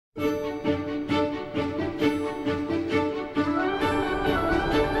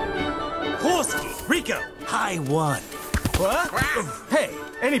I won. What? Hey,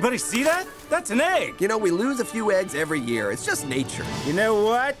 anybody see that? That's an egg. You know, we lose a few eggs every year. It's just nature. You know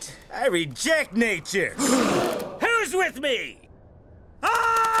what? I reject nature. Who's with me?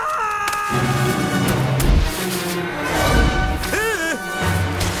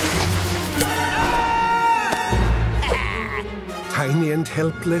 Tiny and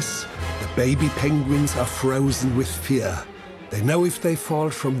helpless, the baby penguins are frozen with fear. They know if they fall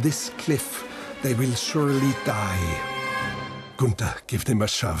from this cliff, they will surely die. Gunther, give them a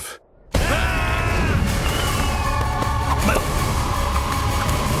shove.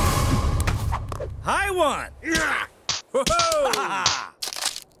 I won!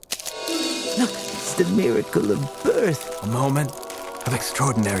 Look, it's the miracle of birth. A moment of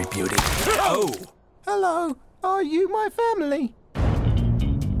extraordinary beauty. Oh! Hello, are you my family?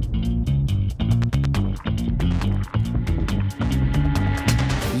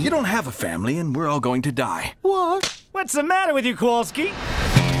 You don't have a family, and we're all going to die. What? What's the matter with you, Kowalski?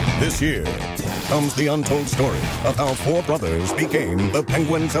 This year comes the untold story of how 4 brothers became the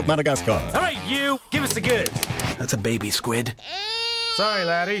Penguins of Madagascar. All right, you, give us the goods. That's a baby squid. Sorry,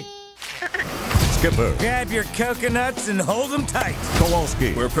 laddie. Skipper, Grab your coconuts and hold them tight.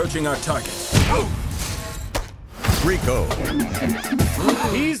 Kowalski, We're approaching our target. Rico,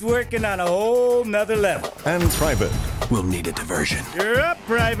 He's working on a whole nother level. and Private. We'll need a diversion. You're up,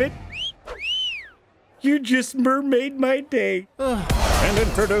 Private. You just mermaid my day. And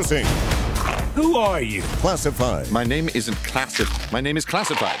introducing Who are you? Classified, My name isn't classified. My name is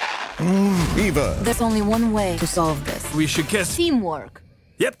classified. Eva, There's only one way to solve this. We should kiss. Teamwork.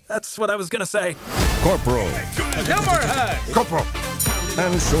 Yep, that's what I was gonna say. Corporal, Elmer Hug. Corporal.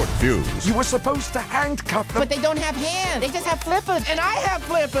 and Short Fuse. You were supposed to handcuff them. But they don't have hands. They just have flippers. And I have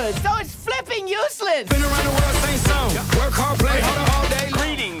flippers. So it's flipping useless. Been around the world, same song. Work hard, play harder all day.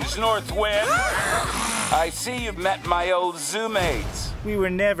 Greetings, Northwind. I see you've met my old zoo mates. We were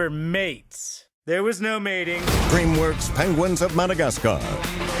never mates. There was no mating. DreamWorks Penguins of Madagascar.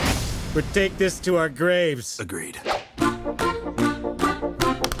 But take this to our graves. Agreed.